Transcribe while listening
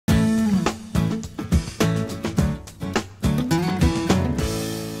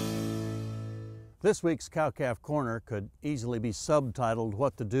This week's Cow-Calf Corner could easily be subtitled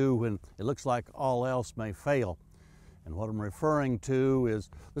 "What to Do When It Looks Like All Else May Fail." And what I'm referring to is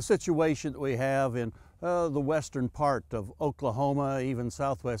the situation that we have in the western part of Oklahoma, even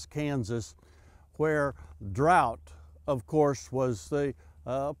southwest Kansas, where drought, of course, was the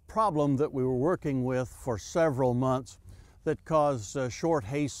problem that we were working with for several months that caused short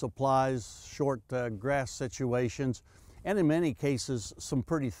hay supplies, short grass situations, and in many cases some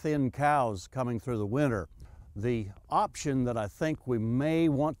pretty thin cows coming through the winter. The option that I think we may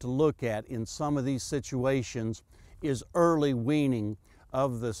want to look at in some of these situations is early weaning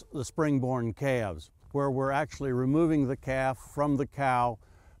of the spring-born calves, where we're actually removing the calf from the cow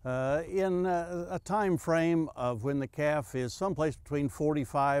in a time frame of when the calf is someplace between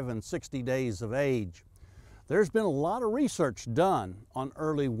 45 and 60 days of age. There's been a lot of research done on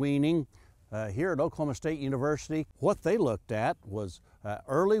early weaning here at Oklahoma State University. What they looked at was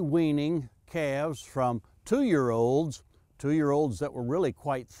early weaning calves from 2-year-olds that were really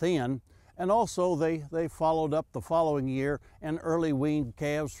quite thin, and also they followed up the following year and early weaned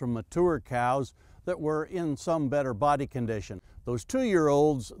calves from mature cows that were in some better body condition. Those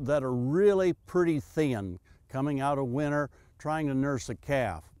 2-year-olds that are really pretty thin, coming out of winter, trying to nurse a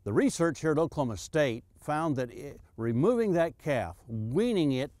calf. The research here at Oklahoma State found that removing that calf,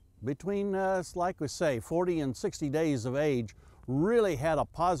 weaning it between, like we say, 40 and 60 days of age, really had a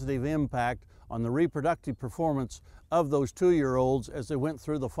positive impact on the reproductive performance of those 2-year-olds as they went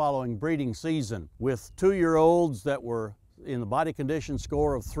through the following breeding season. With 2-year-olds that were in the body condition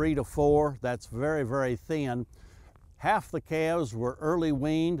score of 3 to 4, that's very, very thin. Half the calves were early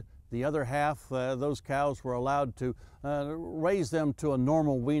weaned. The other half, those cows were allowed to raise them to a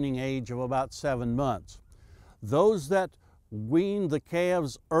normal weaning age of about 7 months. Those that weaned the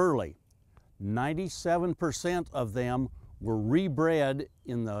calves early, 97% of them were rebred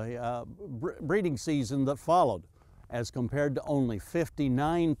in the breeding season that followed, as compared to only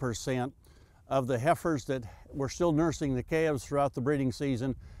 59% of the heifers that were still nursing the calves throughout the breeding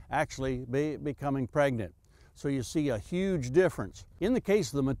season actually becoming pregnant. So you see a huge difference. In the case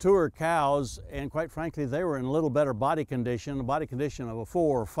of the mature cows, and quite frankly they were in a little better body condition, a body condition of a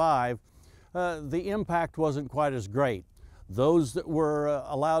 4 or 5, the impact wasn't quite as great. Those that were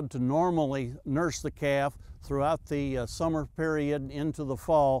allowed to normally nurse the calf throughout the summer period into the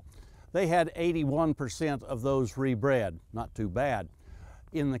fall, they had 81% of those rebred. Not too bad.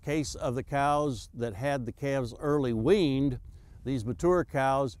 In the case of the cows that had the calves early weaned, these mature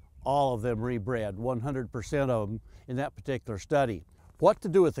cows, all of them rebred, 100% of them in that particular study. What to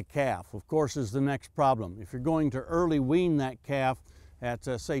do with the calf, of course, is the next problem. If you're going to early wean that calf at,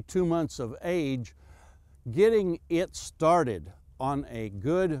 say, 2 months of age, getting it started on a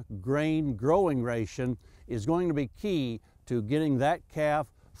good grain growing ration is going to be key to getting that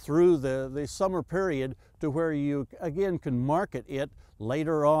calf through the summer period to where you again can market it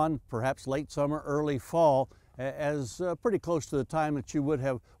later on, perhaps late summer, early fall, as pretty close to the time that you would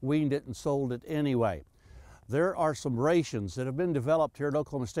have weaned it and sold it anyway. There are some rations that have been developed here at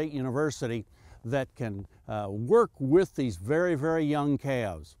Oklahoma State University that can work with these very, very young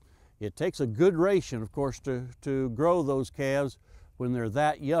calves. It takes a good ration, of course, to grow those calves when they're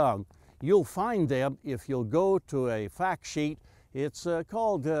that young. You'll find them if you'll go to a fact sheet. It's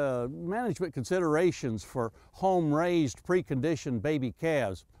called Management Considerations for Home-Raised Preconditioned Baby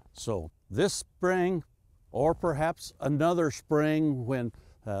Calves. So this spring, or perhaps another spring when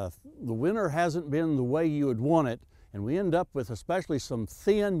the winter hasn't been the way you would want it, and we end up with especially some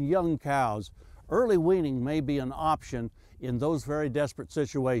thin young cows, early weaning may be an option in those very desperate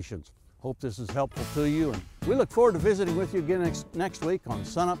situations. Hope this is helpful to you, and we look forward to visiting with you again next week on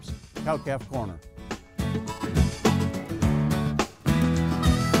Sunup's Cow-Calf Corner.